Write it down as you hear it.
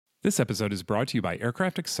This episode is brought to you by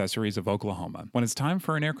Aircraft Accessories of Oklahoma. When it's time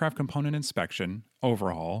for an aircraft component inspection,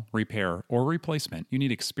 overhaul, repair, or replacement, you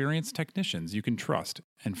need experienced technicians you can trust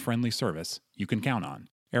and friendly service you can count on.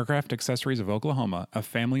 Aircraft Accessories of Oklahoma, a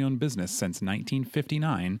family-owned business since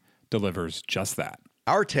 1959, delivers just that.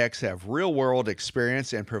 Our techs have real-world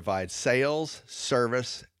experience and provide sales,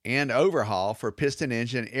 service, and overhaul for piston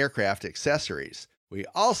engine aircraft accessories. We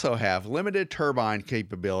also have limited turbine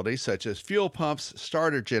capabilities such as fuel pumps,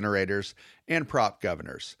 starter generators, and prop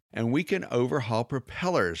governors. And we can overhaul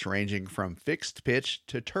propellers ranging from fixed pitch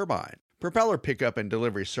to turbine. Propeller pickup and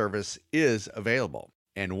delivery service is available.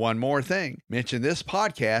 And one more thing, mention this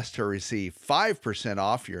podcast to receive 5%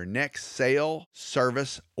 off your next sale,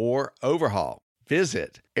 service, or overhaul.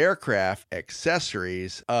 Visit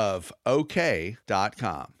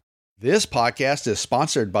aircraftaccessoriesofok.com. This podcast is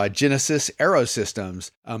sponsored by Genesis Aerosystems,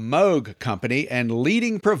 a Moog company and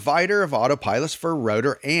leading provider of autopilots for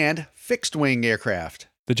rotor and fixed-wing aircraft.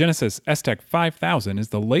 The Genesis S-Tech 5000 is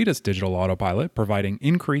the latest digital autopilot, providing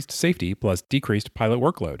increased safety plus decreased pilot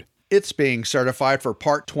workload. It's being certified for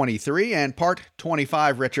Part 23 and Part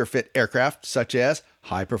 25 retrofit aircraft, such as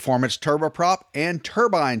high-performance turboprop and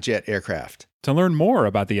turbine jet aircraft. To learn more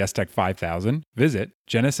about the S-Tech 5000, visit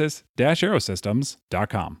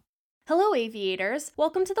genesis-aerosystems.com. Hello, aviators!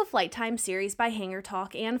 Welcome to the Flight Time series by Hangar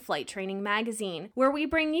Talk and Flight Training Magazine, where we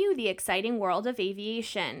bring you the exciting world of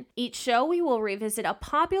aviation. Each show, we will revisit a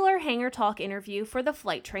popular Hangar Talk interview for the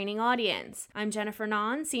flight training audience. I'm Jennifer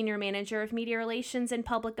Nahn, Senior Manager of Media Relations and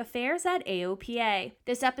Public Affairs at AOPA.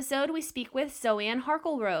 This episode, we speak with Zoanne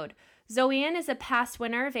Harkleroad. Zoanne is a past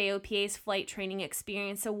winner of AOPA's Flight Training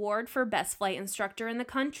Experience Award for Best Flight Instructor in the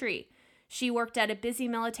country. She worked at a busy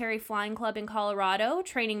military flying club in Colorado,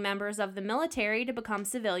 training members of the military to become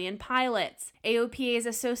civilian pilots. AOPA's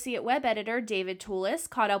associate web editor, David Toulis,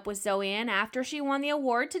 caught up with Zoanne after she won the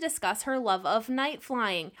award to discuss her love of night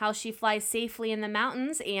flying, how she flies safely in the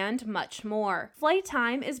mountains, and much more. Flight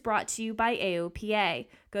Time is brought to you by AOPA.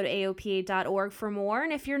 Go to aopa.org for more,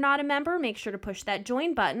 and if you're not a member, make sure to push that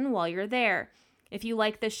join button while you're there. If you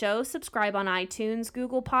like the show, subscribe on iTunes,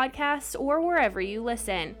 Google Podcasts, or wherever you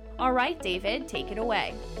listen. All right, David, take it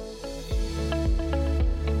away.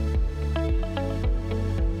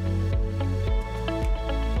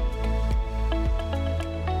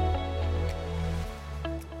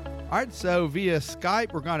 All right, so via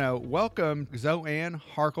Skype, we're going to welcome Zoanne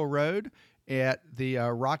Harkleroad at the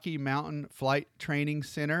Rocky Mountain Flight Training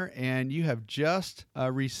Center, and you have just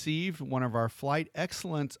received one of our Flight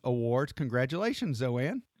Excellence Awards. Congratulations,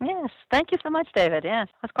 Zoanne. Yes, thank you so much, David. Yes,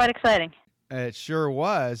 that's quite exciting. It sure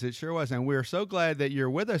was. It sure was. And we're so glad that you're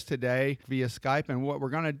with us today via Skype. And what we're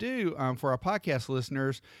going to do for our podcast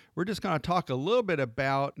listeners, we're just going to talk a little bit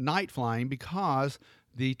about night flying because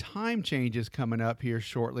the time change is coming up here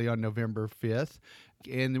shortly on November 5th.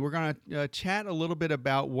 And we're going to chat a little bit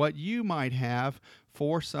about what you might have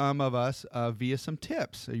for some of us via some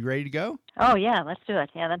tips. Are you ready to go? Oh, yeah, let's do it.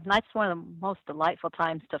 Yeah, the night's one of the most delightful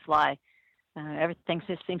times to fly. Everything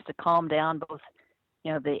just seems to calm down, both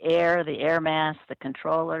the air mass, the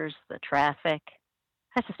controllers, the traffic.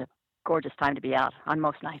 That's just a gorgeous time to be out on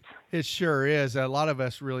most nights. It sure is. A lot of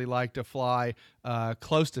us really like to fly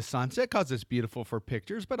close to sunset because it's beautiful for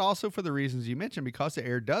pictures, but also for the reasons you mentioned, because the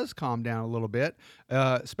air does calm down a little bit,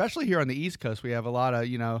 especially here on the East Coast. We have a lot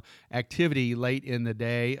of, activity late in the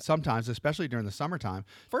day, sometimes, especially during the summertime.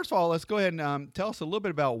 First of all, let's go ahead and tell us a little bit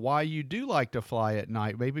about why you do like to fly at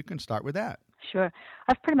night. Maybe we can start with that. Sure.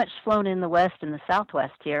 I've pretty much flown in the West and the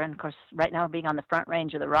Southwest here, and of course, right now being on the Front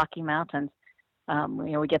Range of the Rocky Mountains,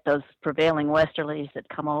 we get those prevailing westerlies that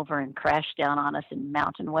come over and crash down on us in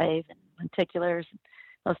mountain wave and lenticulars, and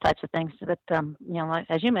those types of things. But like,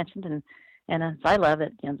 as you mentioned, and as I love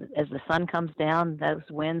it, as the sun comes down, those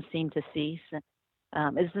winds seem to cease.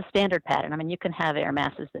 It's the standard pattern. I mean, you can have air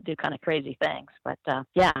masses that do kind of crazy things, but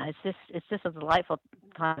it's just a delightful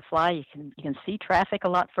time to fly. You can see traffic a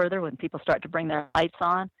lot further when people start to bring their lights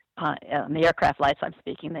on. The aircraft lights I'm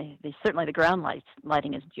speaking, they certainly the ground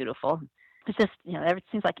lighting is beautiful. It's just, it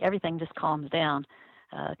seems like everything just calms down.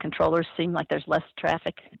 Controllers seem like there's less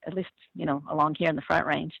traffic, at least, along here in the Front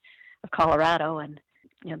Range of Colorado. And,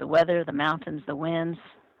 the weather, the mountains, the winds,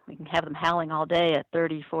 we can have them howling all day at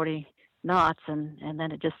 30, 40 knots. And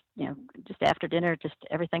then it just, just after dinner, just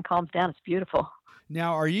everything calms down. It's beautiful.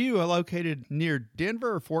 Now, are you located near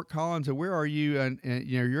Denver or Fort Collins, or where are you?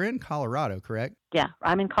 You're in Colorado, correct? Yeah,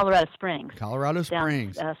 I'm in Colorado Springs. Colorado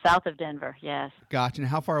Springs. Down, south of Denver, yes. Gotcha. And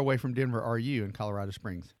how far away from Denver are you in Colorado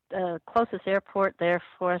Springs? The closest airport there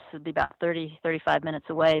for us would be about 35 minutes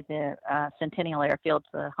away. The Centennial Airfield,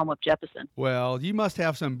 the home of Jeppesen. Well, you must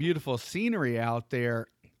have some beautiful scenery out there.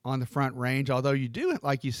 on the Front Range, although you do,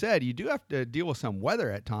 like you said, you do have to deal with some weather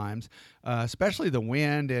at times, especially the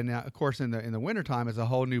wind. And of course, in the wintertime, it's a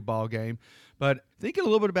whole new ball game. But thinking a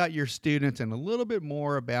little bit about your students and a little bit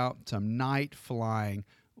more about some night flying,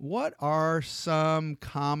 what are some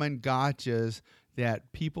common gotchas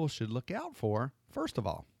that people should look out for, first of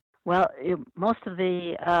all? Well, most of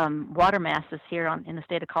the water masses here in the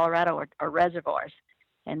state of Colorado are reservoirs.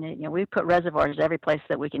 And we put reservoirs every place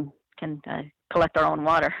that we can collect our own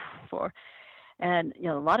water for. And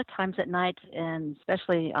a lot of times at night, and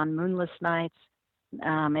especially on moonless nights,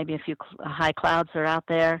 maybe a few high clouds are out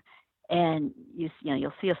there, and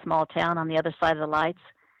you'll see a small town on the other side of the lights.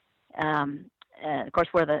 Of course,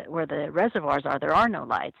 where the reservoirs are, there are no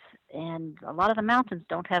lights, and a lot of the mountains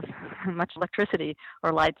don't have much electricity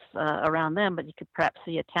or lights around them. But you could perhaps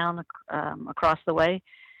see a town across the way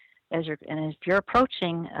as you're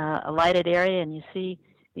approaching a lighted area, and you see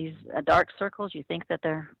these dark circles. You think that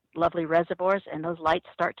they're lovely reservoirs, and those lights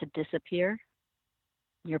start to disappear.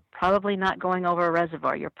 You're probably not going over a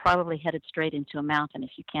reservoir. You're probably headed straight into a mountain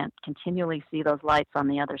if you can't continually see those lights on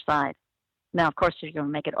the other side. Now, of course, you're going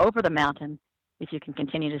to make it over the mountain if you can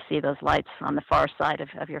continue to see those lights on the far side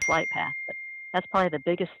of your flight path. But that's probably the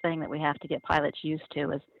biggest thing that we have to get pilots used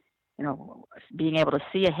to is, being able to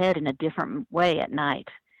see ahead in a different way at night.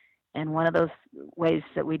 And one of those ways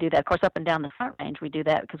that we do that, of course, up and down the Front Range, we do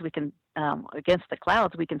that because we can, against the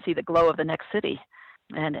clouds, we can see the glow of the next city.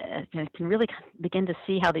 And you can really begin to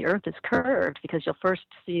see how the Earth is curved because you'll first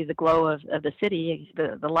see the glow of the city.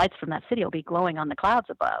 The lights from that city will be glowing on the clouds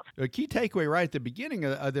above. A key takeaway right at the beginning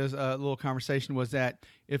of this little conversation was that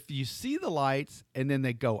if you see the lights and then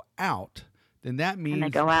they go out, then that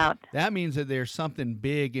means that means that there's something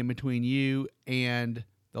big in between you and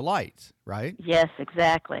the lights, right? Yes,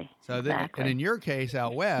 exactly. So exactly. And in your case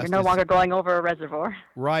out west, you're no longer going over a reservoir.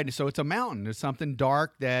 Right. So it's a mountain. It's something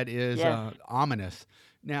dark that is ominous.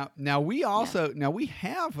 Now we also we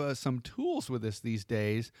have some tools with us these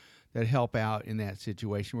days that help out in that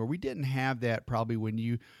situation where we didn't have that probably when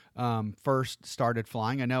you first started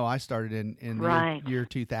flying. I know I started in the year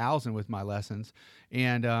 2000 with my lessons,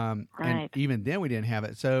 and even then we didn't have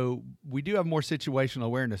it. So we do have more situational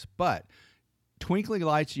awareness, but twinkling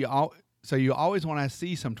lights, so you always want to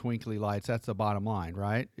see some twinkly lights. That's the bottom line,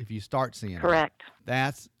 right? If you start seeing it. Correct.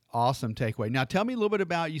 That's awesome takeaway. Now tell me a little bit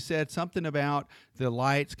about, you said something about the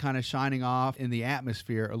lights kind of shining off in the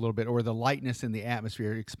atmosphere a little bit, or the lightness in the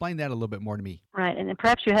atmosphere. Explain that a little bit more to me. Right, and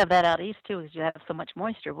perhaps you have that out east too because you have so much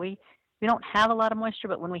moisture. We don't have a lot of moisture,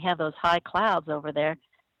 but when we have those high clouds over there,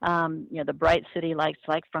 the bright city lights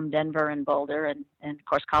like from Denver and Boulder and of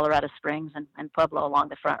course Colorado Springs and Pueblo along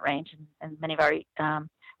the Front Range and many of our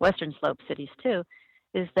western slope cities too,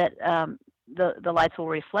 is that the lights will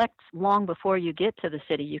reflect long before you get to the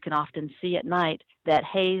city. You can often see at night that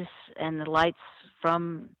haze and the lights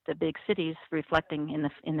from the big cities reflecting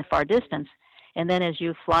in the far distance. And then as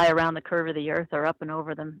you fly around the curve of the Earth or up and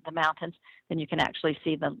over the mountains, then you can actually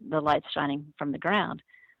see the lights shining from the ground.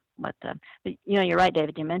 But you're right,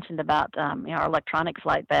 David. You mentioned about our electronic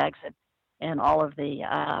flight bags and all of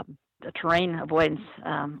the terrain avoidance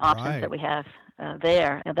options that we have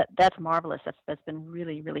there. That's marvelous. That's been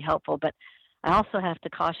really, really helpful. But I also have to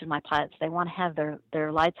caution my pilots. They want to have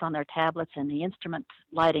their lights on their tablets and the instrument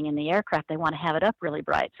lighting in the aircraft. They want to have it up really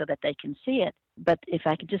bright so that they can see it. But if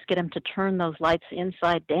I could just get them to turn those lights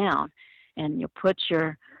inside down, and you put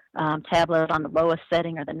your tablet on the lowest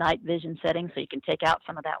setting or the night vision setting so you can take out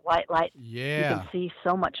some of that white light. Yeah. You can see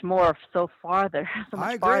so much more, so farther, so much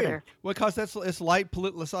I agree. farther. Well, because it's light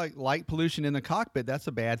pollution in the cockpit. That's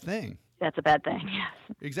a bad thing. That's a bad thing,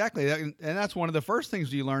 yes. Exactly. And that's one of the first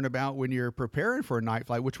things you learn about when you're preparing for a night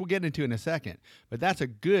flight, which we'll get into in a second. But that's a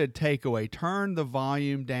good takeaway. Turn the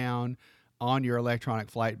volume down on your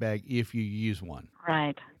electronic flight bag if you use one.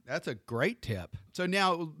 Right. That's a great tip. So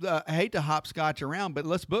now, I hate to hopscotch around, but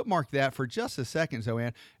let's bookmark that for just a second,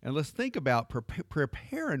 Zoanne, and let's think about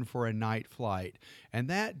preparing for a night flight. And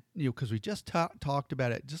that, because we just talked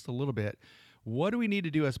about it just a little bit, what do we need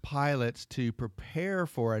to do as pilots to prepare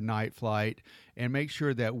for a night flight and make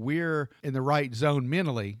sure that we're in the right zone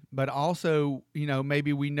mentally, but also,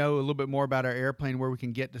 maybe we know a little bit more about our airplane, where we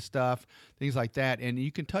can get to stuff, things like that. And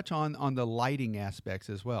you can touch on the lighting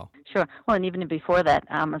aspects as well. Sure. Well, and even before that,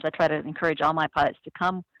 as I try to encourage all my pilots to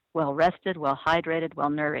come well rested, well hydrated,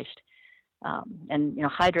 well nourished. And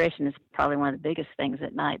hydration is probably one of the biggest things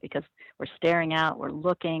at night because we're staring out, we're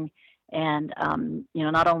looking, and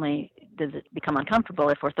not only does it become uncomfortable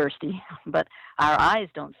if we're thirsty, but our eyes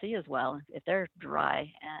don't see as well if they're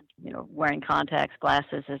dry. And wearing contacts,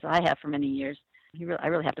 glasses, as I have for many years, I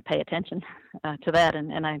really have to pay attention to that.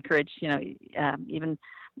 And I encourage even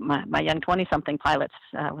my young 20-something pilots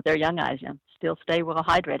with their young eyes, still stay well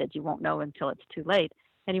hydrated. You won't know until it's too late,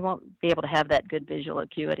 and you won't be able to have that good visual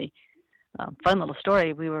acuity. Fun little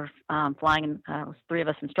story. We were flying, it was 3 of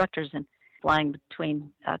us instructors, and flying between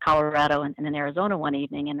Colorado and then Arizona one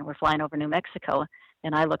evening, and we're flying over New Mexico.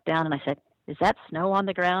 And I looked down and I said, "Is that snow on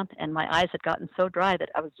the ground?" And my eyes had gotten so dry that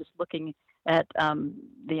I was just looking at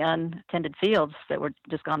the untended fields that were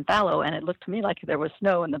just gone fallow, and it looked to me like there was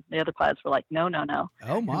snow. And the other pilots were like, "No, no, no."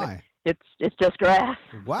 Oh my! It's just grass.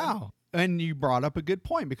 Wow. And you brought up a good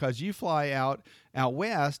point, because you fly out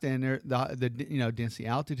west, and the density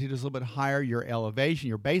altitude is a little bit higher. Your elevation,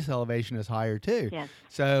 your base elevation, is higher too. Yes.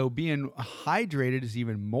 So being hydrated is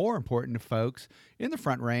even more important to folks in the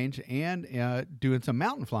Front Range and doing some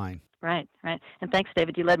mountain flying. Right. And thanks,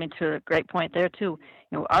 David. You led me to a great point there too.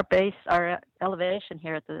 Our elevation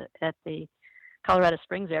here at the Colorado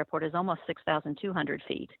Springs Airport is almost 6,200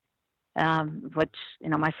 feet. Which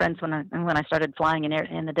my friends, when I started flying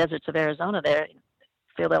in the deserts of Arizona, there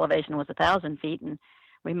field elevation was 1,000 feet, and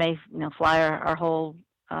we may fly our whole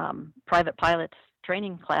private pilot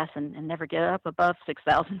training class and never get up above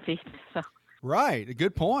 6,000 feet. So right, a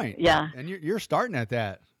good point. Yeah, and you're starting at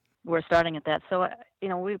that. We're starting at that. So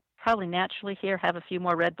we probably naturally here have a few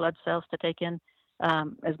more red blood cells to take in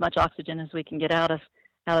as much oxygen as we can get out of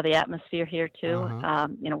the atmosphere here too. Uh-huh.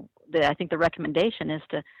 I think the recommendation is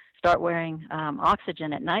to start wearing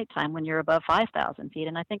oxygen at nighttime when you're above 5,000 feet.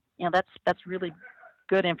 And I think, that's really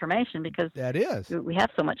good information, because that is, we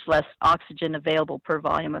have so much less oxygen available per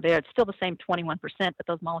volume of air. It's still the same 21%, but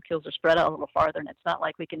those molecules are spread out a little farther, and it's not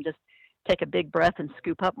like we can just take a big breath and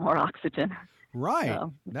scoop up more oxygen. Right.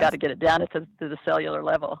 So we've got to get it down to the cellular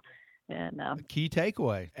level. And key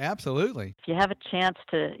takeaway. Absolutely. If you have a chance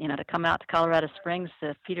to come out to Colorado Springs,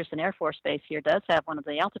 the Peterson Air Force Base here does have one of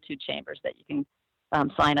the altitude chambers that you can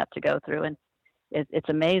sign up to go through, and it's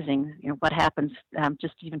amazing what happens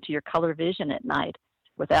just even to your color vision at night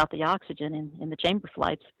without the oxygen in the chamber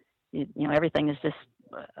flights. Everything is just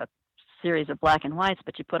a series of black and whites,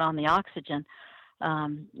 but you put on the oxygen,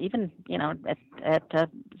 even at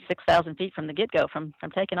 6,000 feet from the get-go, from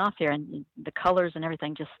taking off here, and the colors and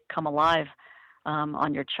everything just come alive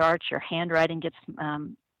on your charts. Your handwriting gets,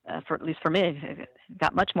 at least for me,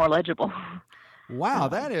 got much more legible. Wow,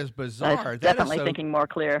 that is bizarre. Definitely thinking more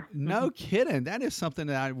clear. No kidding. That is something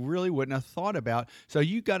that I really wouldn't have thought about. So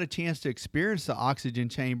you got a chance to experience the oxygen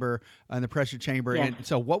chamber and the pressure chamber. Yes. And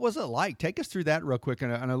so what was it like? Take us through that real quick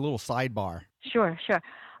on a little sidebar. Sure.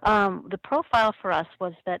 The profile for us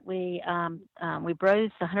was that we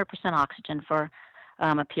breathed 100% oxygen for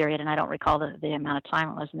a period, and I don't recall the amount of time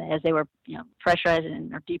it was, as they were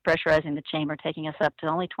pressurizing or depressurizing the chamber, taking us up to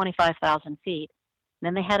only 25,000 feet.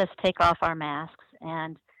 Then they had us take off our masks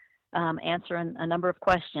and answer a number of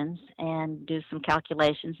questions and do some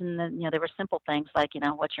calculations. And then, there were simple things like,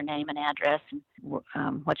 what's your name and address,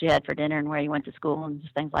 and what you had for dinner and where you went to school, and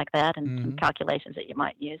just things like that, and some calculations that you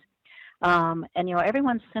might use. And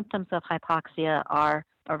everyone's symptoms of hypoxia are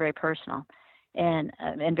very personal and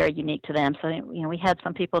very unique to them. So, we had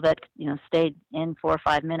some people that, stayed in 4 or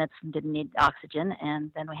 5 minutes and didn't need oxygen. And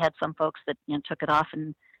then we had some folks that, took it off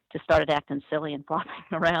and just started acting silly and flopping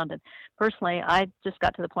around. And personally, I just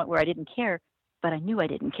got to the point where I didn't care, but I knew I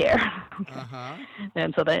didn't care. Uh-huh.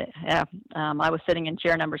 And so I was sitting in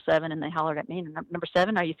chair number 7, and they hollered at me, "Number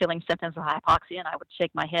 7, are you feeling symptoms of hypoxia?" And I would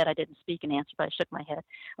shake my head. I didn't speak and answer, but I shook my head.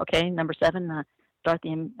 "Okay, number 7, start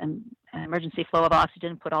the emergency flow of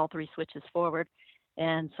oxygen, put all 3 switches forward."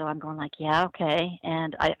 And so I'm going like, yeah, okay.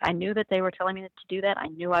 And I knew that they were telling me to do that. I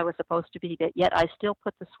knew I was supposed to be, yet I still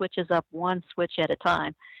put the switches up one switch at a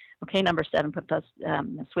time. Okay, number 7, put those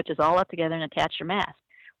switches all up together and attach your mask.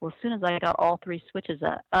 Well, as soon as I got all 3 switches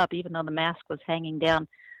up, even though the mask was hanging down,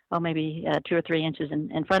 maybe 2 or 3 inches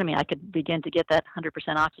in front of me, I could begin to get that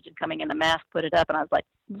 100% oxygen coming in the mask, put it up, and I was like,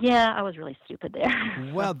 yeah, I was really stupid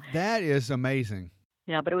there. Well, that is amazing.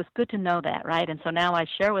 Yeah, but it was good to know that, right? And so now I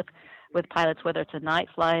share with pilots, whether it's a night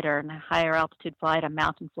flight or a higher altitude flight, a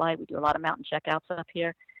mountain flight. We do a lot of mountain checkouts up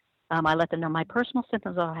here. I let them know my personal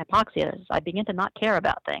symptoms of hypoxia is I begin to not care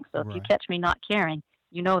about things. So if you catch me not caring,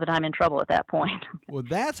 you know that I'm in trouble at that point. Well,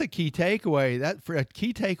 that's a key takeaway. A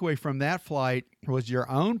key takeaway from that flight was your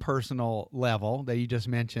own personal level that you just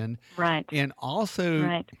mentioned, right? And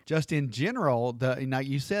also, just in general, like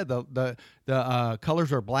you said, the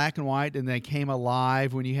colors were black and white, and they came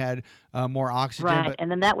alive when you had more oxygen. Right, and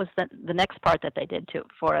then that was the next part that they did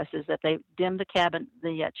for us is that they dimmed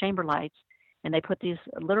the chamber lights, and they put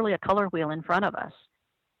literally a color wheel in front of us.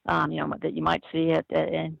 That you might see at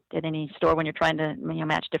any store when you're trying to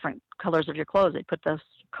match different colors of your clothes. They put those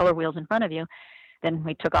color wheels in front of you, then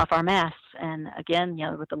we took off our masks. And again,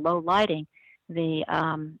 with the low lighting, the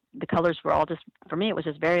colors were all just, for me, it was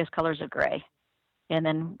just various colors of gray. And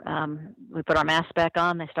then we put our masks back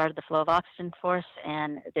on. They started the flow of oxygen for us,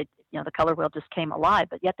 and the color wheel just came alive.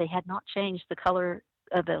 But yet they had not changed the color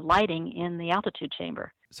of the lighting in the altitude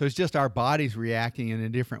chamber. So it's just our bodies reacting in a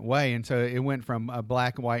different way. And so it went from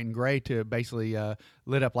black, white, and gray to basically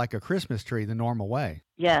lit up like a Christmas tree the normal way.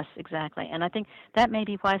 Yes, exactly. And I think that may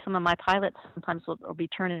be why some of my pilots sometimes will be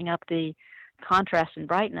turning up the contrast and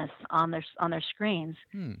brightness on their screens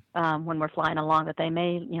when we're flying along, that they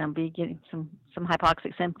may be getting some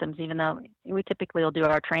hypoxic symptoms, even though we typically will do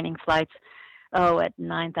our training flights at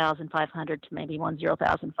 9,500 to maybe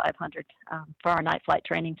 10,500 for our night flight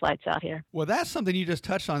training flights out here. Well, that's something you just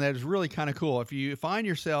touched on that is really kind of cool. If you find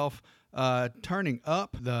yourself turning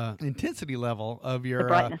up the intensity level of your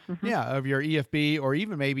brightness, of your EFB, or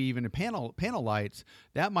maybe even the panel lights,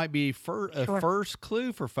 that might be a first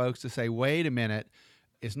clue for folks to say, wait a minute,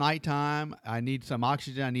 it's nighttime. I need some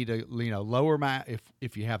oxygen. I need to lower my,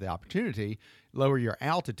 if you have the opportunity, lower your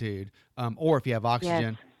altitude, or if you have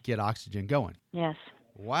oxygen, get oxygen going. Yes.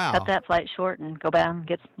 Wow. Cut that flight short and go back and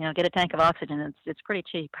get a tank of oxygen. It's pretty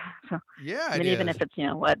cheap. So, yeah, even if it's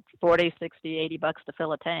 40, 60, $80 to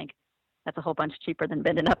fill a tank, that's a whole bunch cheaper than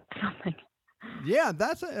bending up something. Yeah,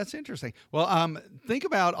 that's interesting. Well, think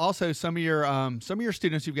about also some of your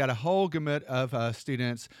students. You've got a whole gamut of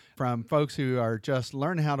students, from folks who are just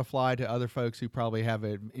learning how to fly to other folks who probably have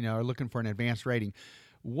are looking for an advanced rating.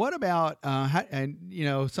 What about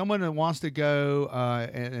someone that wants to go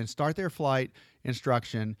and start their flight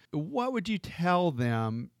instruction? What would you tell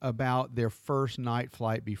them about their first night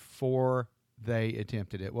flight before they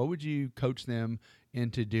attempted it? What would you coach them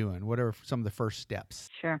into doing? What are some of the first steps?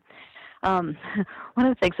 Sure. One of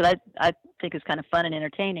the things that I think is kind of fun and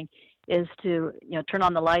entertaining is to turn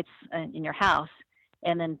on the lights in your house,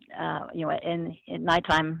 and then in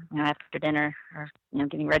nighttime, after dinner, or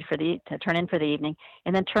getting ready to turn in for the evening,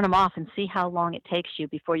 and then turn them off and see how long it takes you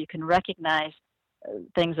before you can recognize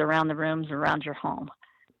things around the rooms, around your home.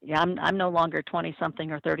 Yeah, I'm no longer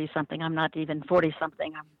 20-something or 30-something. I'm not even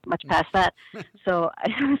 40-something. I'm much past that. So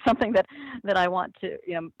it's something that I want to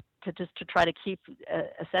to try to keep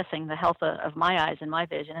assessing the health of my eyes and my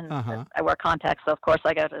vision. And I wear contacts, so of course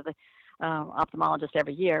I go to the ophthalmologist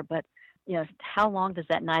every year. But how long does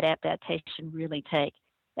that night adaptation really take?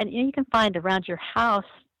 And you can find around your house,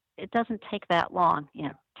 it doesn't take that long.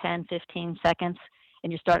 10, 15 seconds,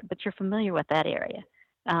 and but you're familiar with that area.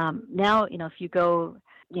 Now, if you go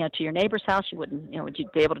to your neighbor's house, you wouldn't, would you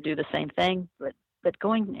be able to do the same thing? But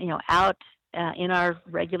going, out in our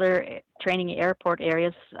regular training airport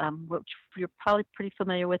areas, which you're probably pretty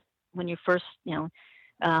familiar with when you first,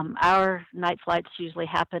 our night flights usually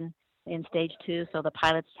happen in stage 2, so the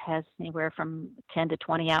pilot has anywhere from 10 to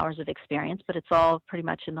 20 hours of experience, but it's all pretty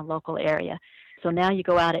much in the local area. So now you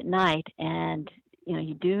go out at night and,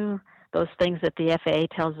 you do those things that the FAA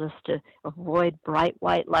tells us to avoid bright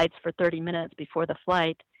white lights for 30 minutes before the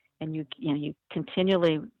flight, and you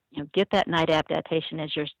continually get that night adaptation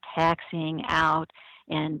as you're taxiing out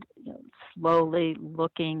and slowly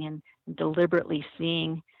looking and deliberately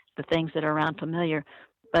seeing the things that are around familiar.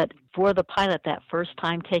 But for the pilot, that first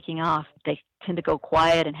time taking off, they tend to go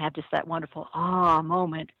quiet and have just that wonderful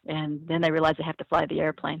moment, and then they realize they have to fly the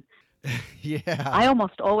airplane. Yeah. I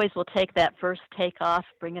almost always will take that first takeoff,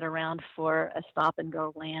 bring it around for a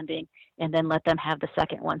stop-and-go landing, and then let them have the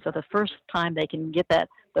second one. So the first time they can get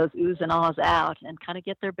those oohs and ahs out and kind of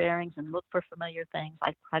get their bearings and look for familiar things.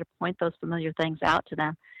 I try to point those familiar things out to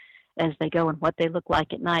them as they go and what they look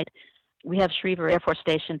like at night. We have Schriever Air Force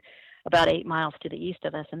Station about 8 miles to the east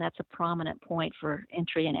of us, and that's a prominent point for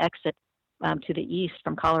entry and exit to the east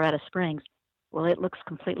from Colorado Springs. Well, it looks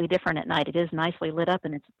completely different at night. It is nicely lit up,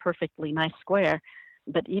 and it's a perfectly nice square.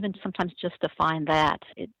 But even sometimes just to find that,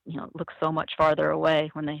 it looks so much farther away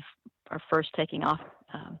when they are first taking off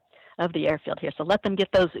of the airfield here. So let them get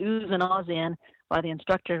those oohs and ahs in while the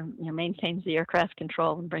instructor maintains the aircraft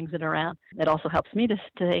control and brings it around. It also helps me to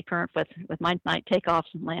stay current with my night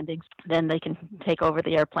takeoffs and landings. Then they can take over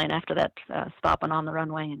the airplane after that, stopping on the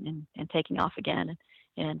runway and taking off again.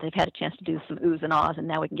 And they've had a chance to do some oohs and ahs, and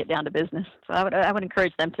now we can get down to business. So I would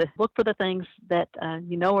encourage them to look for the things that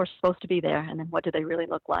are supposed to be there, and then what do they really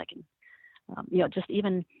look like. And just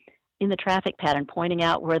even in the traffic pattern, pointing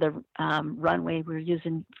out where the runway we're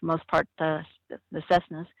using for most part the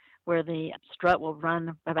Cessnas, where the strut will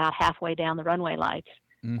run about halfway down the runway lights.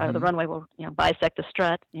 The runway will bisect the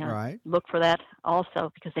strut. Right. Look for that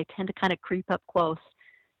also, because they tend to kind of creep up close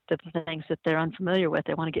to the things that they're unfamiliar with.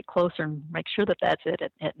 They want to get closer and make sure that that's it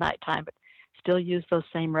at nighttime. But still use those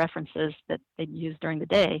same references that they'd use during the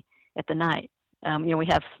day at the night. We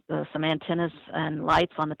have some antennas and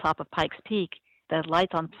lights on the top of Pikes Peak. The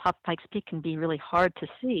lights on top of Pikes Peak can be really hard to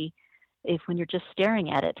see when you're just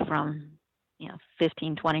staring at it from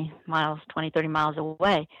 15, 20 miles, 20, 30 miles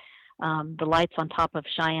away. The lights on top of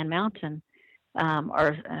Cheyenne Mountain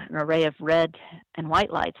are an array of red and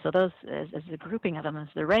white lights. So those, as a grouping of them as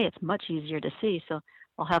the array, it's much easier to see. So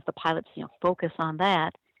I'll have the pilots, focus on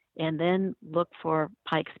that and then look for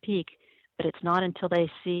Pikes Peak. But it's not until they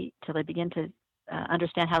begin to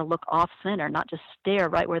understand how to look off center, not just stare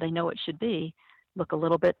right where they know it should be, look a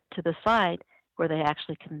little bit to the side where they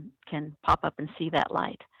actually can pop up and see that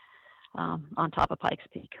light on top of Pikes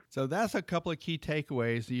Peak. So that's a couple of key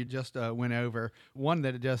takeaways you just went over. One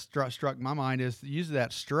that just struck my mind is the use of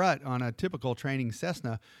that strut on a typical training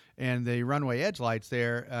Cessna and the runway edge lights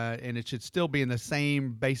there, and it should still be in the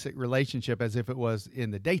same basic relationship as if it was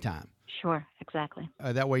in the daytime. Sure, exactly.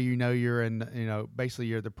 That way you're in, basically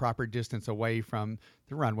you're the proper distance away from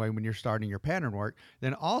the runway when you're starting your pattern work.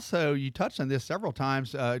 Then also, you touched on this several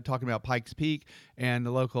times, talking about Pikes Peak and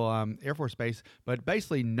the local Air Force Base, but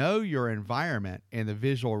basically know your environment and the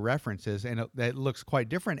visual references, and that looks quite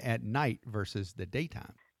different at night versus the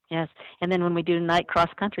daytime. Yes, and then when we do night cross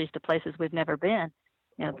countries to places we've never been,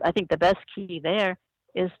 I think the best key there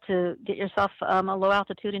is to get yourself a low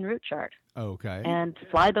altitude en route chart. Okay. And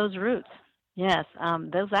fly those routes. Yes,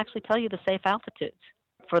 those actually tell you the safe altitudes.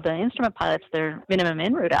 For the instrument pilots, they're minimum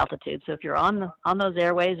en route altitude. So if you're on those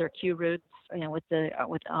airways or Q routes, with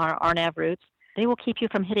our RNAV routes, they will keep you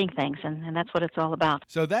from hitting things, and that's what it's all about.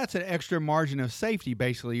 So that's an extra margin of safety.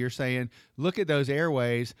 Basically, you're saying look at those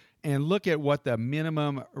airways and look at what the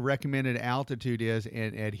minimum recommended altitude is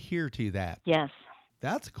and adhere to that. Yes.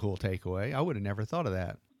 That's a cool takeaway. I would have never thought of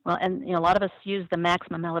that. Well, and a lot of us use the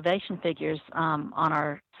maximum elevation figures on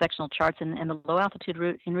our sectional charts, and the low altitude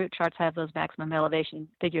en route charts have those maximum elevation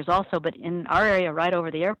figures also. But in our area, right over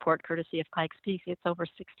the airport, courtesy of Pikes Peak, it's over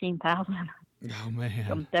 16,000. Oh man,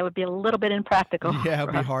 so that would be a little bit impractical. Yeah,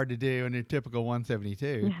 it'd be hard to do in a typical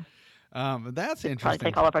 172. Yes. That's interesting. Probably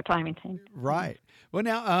take all of our timing time. Right. Well,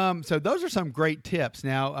 now, so those are some great tips.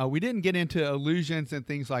 Now, we didn't get into illusions and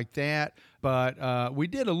things like that, but we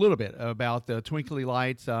did a little bit about the twinkly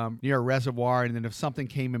lights near a reservoir, and then if something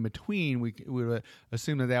came in between, we would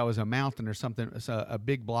assume that was a mountain or something, a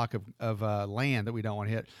big block of land that we don't want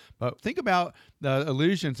to hit. But think about the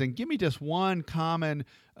illusions and give me just one common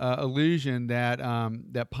illusion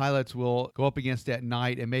that pilots will go up against at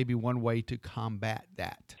night, and maybe one way to combat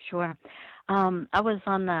that. Sure. I was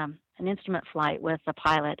on an instrument flight with a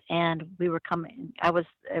pilot, and we were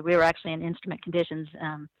actually in instrument conditions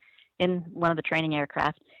in one of the training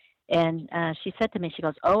aircraft, and she said to me, she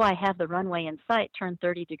goes, "Oh, I have the runway in sight, turn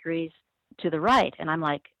 30 degrees to the right," and I'm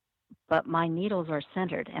like, "But my needles are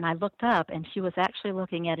centered," and I looked up, and she was actually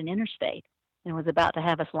looking at an interstate and was about to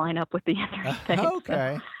have us line up with the interstate.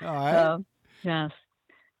 Okay, so, all right. Yes.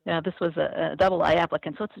 Yeah, this was a double I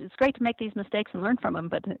applicant, so it's great to make these mistakes and learn from them,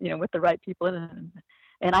 but with the right people in it.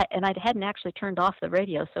 And I hadn't actually turned off the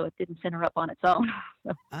radio, so it didn't center up on its own.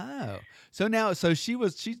 Oh, so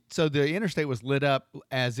the interstate was lit up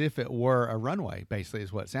as if it were a runway, basically,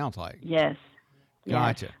 is what it sounds like. Yes.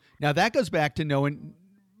 Gotcha. Yes. Now that goes back to knowing.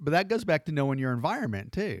 But that goes back to knowing your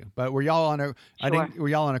environment too. But were y'all were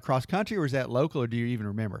y'all on a cross country, or was that local, or do you even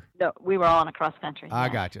remember? No, we were all on a cross country. I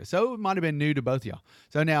gotcha. So it might have been new to both of y'all.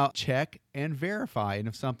 So now check and verify, and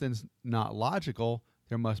if something's not logical,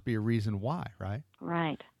 there must be a reason why, right?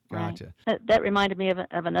 Right. Gotcha. Right. That reminded me of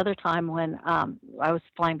another time when I was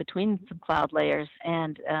flying between some cloud layers,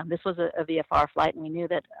 and this was a VFR flight, and we knew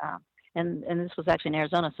that. And this was actually in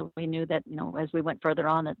Arizona, so we knew that as we went further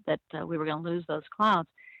on that we were going to lose those clouds.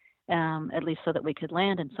 At least so that we could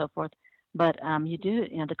land and so forth. But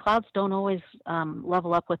the clouds don't always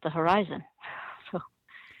level up with the horizon. So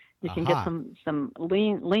you can get some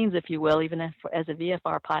leans, if you will, even as a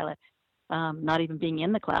VFR pilot, not even being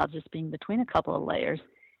in the clouds, just being between a couple of layers.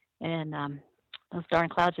 And those darn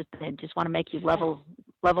clouds, they just want to make you level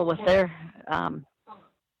with their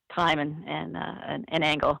time and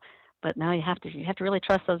angle. But now you have to really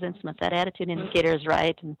trust those instruments. That attitude indicator is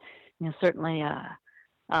right, and certainly.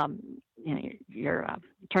 Your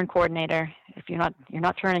turn coordinator, if you're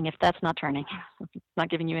not turning, if that's not turning, it's not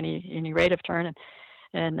giving you any rate of turn.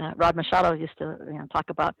 And Rod Machado used to talk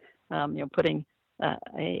about putting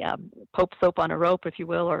Pope soap on a rope, if you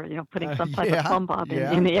will, or putting some type of plumb bob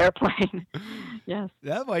in the airplane. Yes.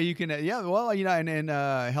 That way you can, well, and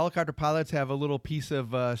helicopter pilots have a little piece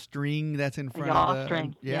of string that's in front of the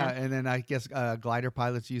string. And then I guess glider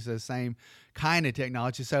pilots use the same kind of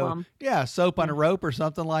technology. So soap on a Mm-hmm. rope or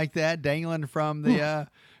something like that, dangling from the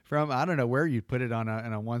from I don't know where you'd put it on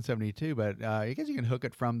a 172, but I guess you can hook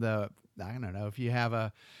it from the, I don't know if you have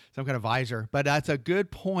some kind of visor. But that's a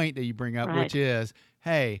good point that you bring up, which is,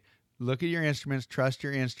 hey, look at your instruments, trust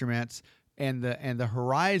your instruments, and the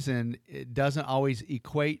horizon, it doesn't always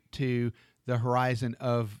equate to the horizon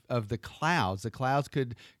of the clouds. The clouds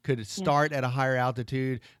could start at a higher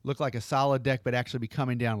altitude, look like a solid deck, but actually be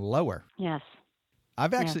coming down lower. Yes.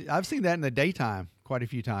 I've seen that in the daytime quite a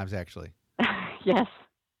few times, actually. Yes.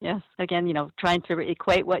 Again, trying to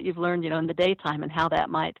equate what you've learned, in the daytime and how that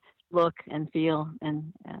might look and feel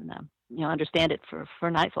and understand it for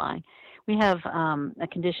night flying. We have a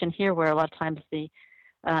condition here where a lot of times the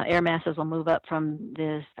air masses will move up from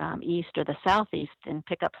the east or the southeast and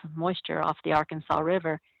pick up some moisture off the Arkansas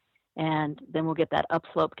River, and then we'll get that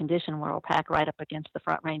upslope condition where it'll pack right up against the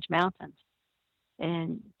Front Range Mountains.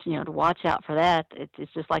 And to watch out for that,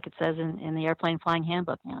 it's just like it says in the airplane flying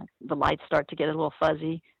handbook. The lights start to get a little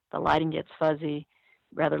fuzzy, the lighting gets fuzzy.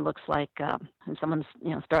 Rather looks like someone's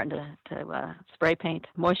starting to spray paint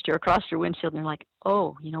moisture across your windshield, and you're like,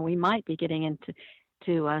 oh, we might be getting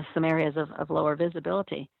into some areas of lower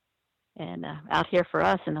visibility. And out here for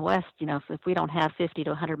us in the West, if we don't have 50 to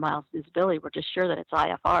 100 miles visibility, we're just sure that it's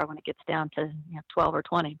IFR when it gets down to 12 or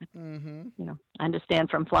 20. But, I understand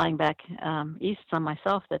from flying back east some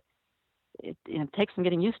myself that it takes some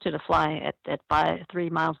getting used to fly at 3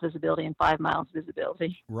 miles visibility and 5 miles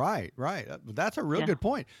visibility. Right. That's a real good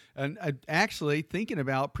point. And actually thinking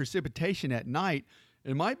about precipitation at night,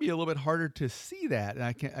 it might be a little bit harder to see that. And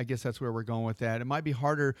I guess that's where we're going with that. It might be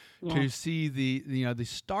harder to see the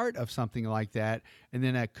start of something like that. And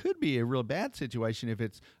then that could be a real bad situation if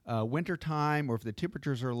it's winter time or if the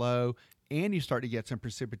temperatures are low and you start to get some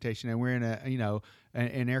precipitation, and we're in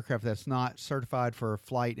an aircraft that's not certified for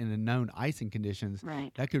flight in the known icing conditions.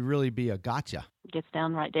 Right. That could really be a gotcha. It gets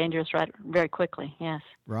downright dangerous very quickly. Yes.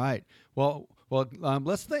 Right. Well,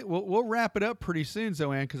 let's think. We'll wrap it up pretty soon,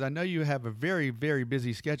 Zoanne, because I know you have a very, very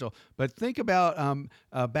busy schedule. But think about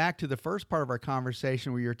back to the first part of our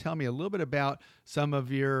conversation where you're telling me a little bit about some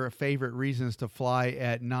of your favorite reasons to fly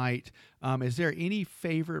at night. Is there any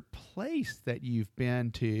favorite place that you've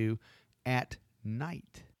been to at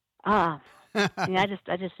night? I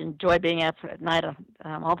just enjoy being out at night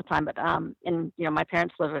all the time. But my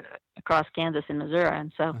parents live across Kansas in Missouri,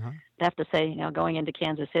 and so I have to say, going into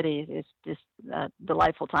Kansas City is just a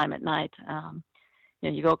delightful time at night.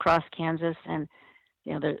 You go across Kansas, and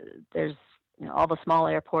there's all the small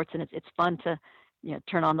airports, and it's fun to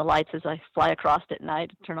turn on the lights as I fly across at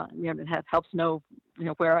night. Turn on, it helps know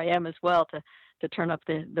where I am as well to turn up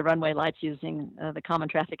the runway lights using the Common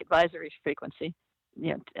Traffic Advisory frequency.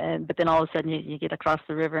 But then all of a sudden you get across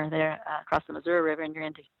the river there, across the Missouri River, and you're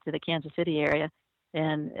into the Kansas City area,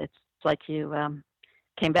 and it's like you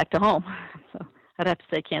came back to home. So I'd have to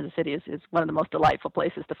say Kansas City is one of the most delightful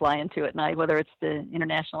places to fly into at night, whether it's the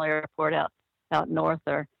international airport out north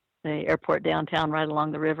or the airport downtown right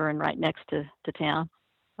along the river and right next to town.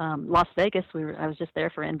 Las Vegas, I was just there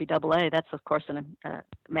for NBAA. That's, of course, a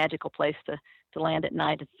magical place to land at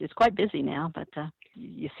night. It's quite busy now, but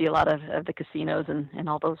you see a lot of the casinos and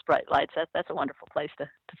all those bright lights. That's a wonderful place to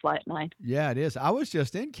fly at night. Yeah, it is. I was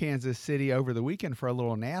just in Kansas City over the weekend for a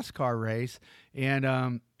little NASCAR race, and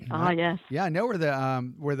yes, I know where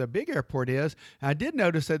the big airport is. I did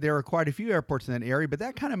notice that there were quite a few airports in that area, but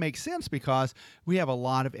that kind of makes sense because we have a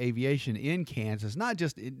lot of aviation in Kansas, not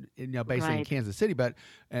just basically in Kansas City, but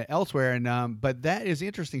elsewhere. And but that is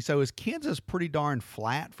interesting. So is Kansas pretty darn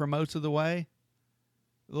flat for most of the way?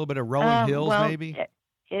 A little bit of rolling hills, maybe?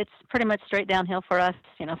 It's pretty much straight downhill for us,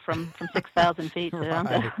 from 6,000 feet to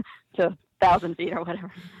 1,000 feet or whatever.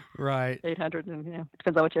 Right. 800, and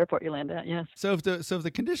depends on which airport you land at. Yes. So if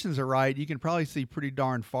the conditions are right, you can probably see pretty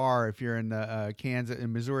darn far if you're in the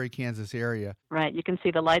Missouri, Kansas area. Right. You can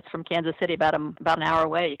see the lights from Kansas City about an hour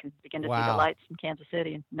away. You can begin to see the lights from Kansas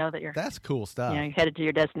City and know that that's cool stuff. You're headed to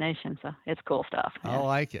your destination. So it's cool stuff. I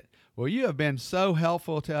like it. Well, you have been so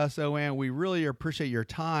helpful to us, Zoanne. We really appreciate your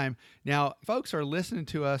time. Now, folks are listening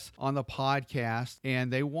to us on the podcast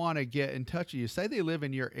and they want to get in touch with you. Say they live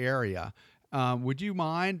in your area. Would you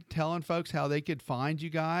mind telling folks how they could find you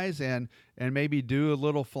guys and maybe do a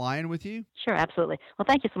little flying with you? Sure, absolutely. Well,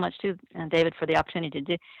 thank you so much, too, David, for the opportunity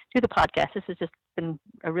to do the podcast. This has just been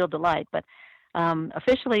a real delight. But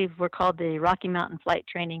Officially, we're called the Rocky Mountain Flight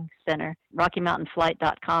Training Center.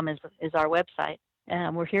 RockyMountainFlight.com is our website.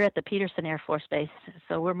 We're here at the Peterson Air Force Base,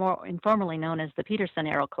 so we're more informally known as the Peterson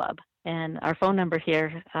Aero Club. And our phone number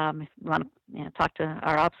here, if you want to talk to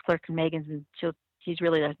our ops clerk, Megan, and she's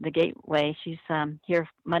really the gateway. She's here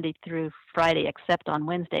Monday through Friday, except on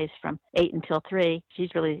Wednesdays from 8 until 3.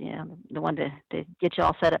 She's really the one to get you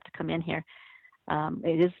all set up to come in here.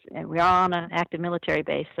 We are on an active military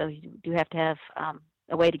base, so you do have to have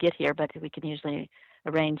a way to get here, but we can usually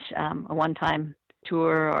arrange a one-time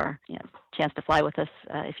tour or chance to fly with us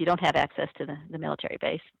if you don't have access to the military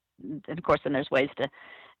base. And of course, then there's ways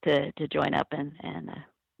to join up and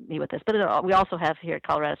meet with us. But we also have here at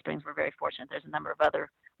Colorado Springs, we're very fortunate. There's a number of other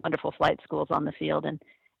wonderful flight schools on the field, and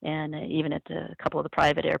even at a couple of the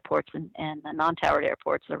private airports and the non-towered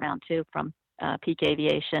airports around too, from Peak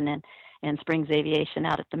Aviation and Springs Aviation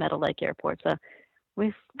out at the Meadow Lake Airport. So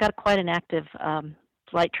we've got quite an active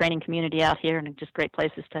flight training community out here, and just great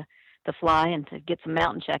places to fly and to get some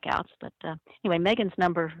mountain checkouts. But anyway, Megan's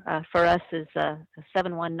number for us is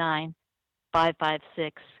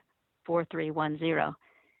 719-556-4310.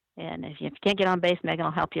 And if you can't get on base, Megan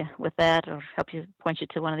will help you with that, or help you point you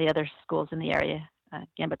to one of the other schools in the area.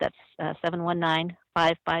 Again, but that's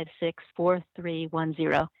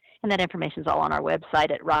 719-556-4310. And that information is all on our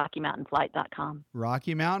website at RockyMountainFlight.com.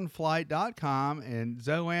 RockyMountainFlight.com. And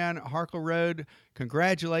Zoanne Harkleroad,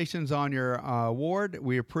 congratulations on your award.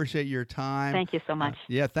 We appreciate your time. Thank you so much.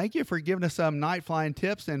 Thank you for giving us some night flying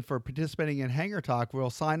tips and for participating in Hangar Talk.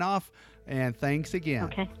 We'll sign off, and thanks again.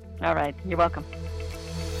 Okay. All right. You're welcome.